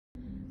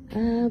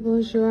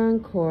Bonjour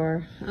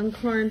encore.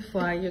 Encore une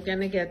fois, you're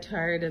going to get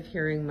tired of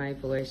hearing my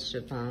voice,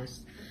 je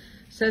pense.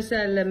 Ça,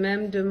 c'est le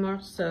même deux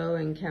morceaux,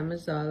 une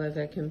camisole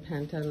avec un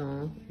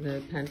pantalon. Le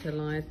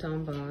pantalon est en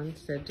bande,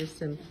 c'est du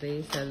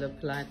simpli, c'est le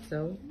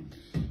plateau.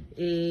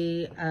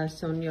 Et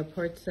Sonia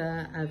porte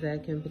ça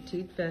avec un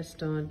petit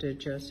veston de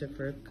Joseph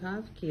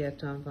Rubkov qui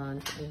est en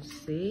vente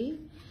aussi.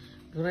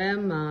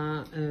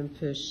 Vraiment un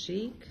peu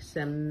chic,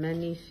 c'est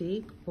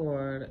magnifique pour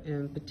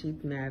un petit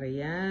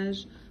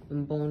mariage, un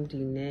bon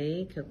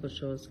dîner, quelque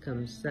chose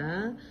comme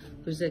ça.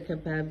 Vous êtes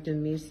capable de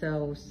mettre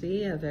ça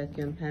aussi avec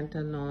un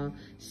pantalon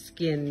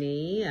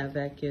skinny,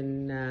 avec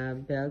une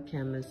belle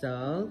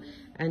camisole,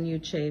 and you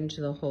change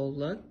the whole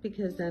look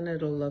because then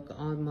it'll look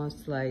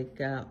almost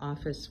like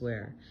office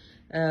wear.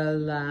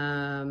 Elle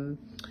a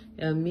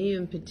mis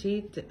un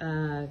petit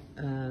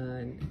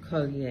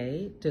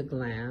collier de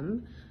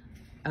glam.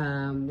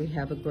 We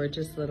have a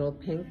gorgeous little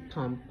pink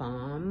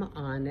pom-pom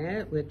on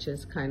it, which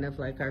is kind of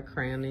like our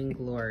crowning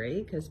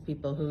glory, because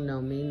people who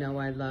know me know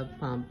I love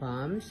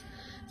pom-poms.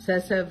 Ça,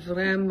 c'est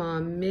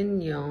vraiment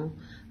mignon.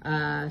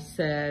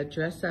 C'est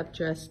dress up,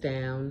 dress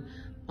down,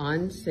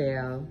 on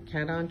sale,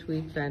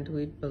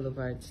 4828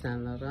 Boulevard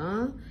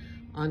St-Laurent,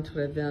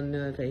 entre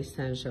Villeneuve et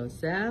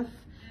Saint-Joseph.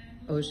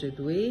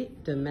 Aujourd'hui,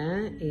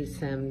 demain et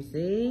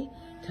samedi.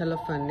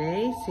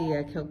 Téléphonez s'il y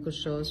a quelque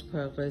chose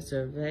pour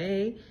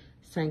réserver.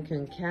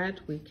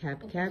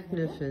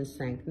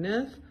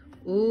 514-844-9159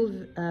 ou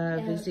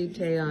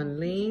visitez en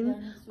ligne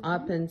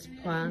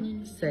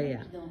oppens.ca.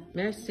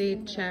 Merci,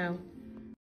 ciao.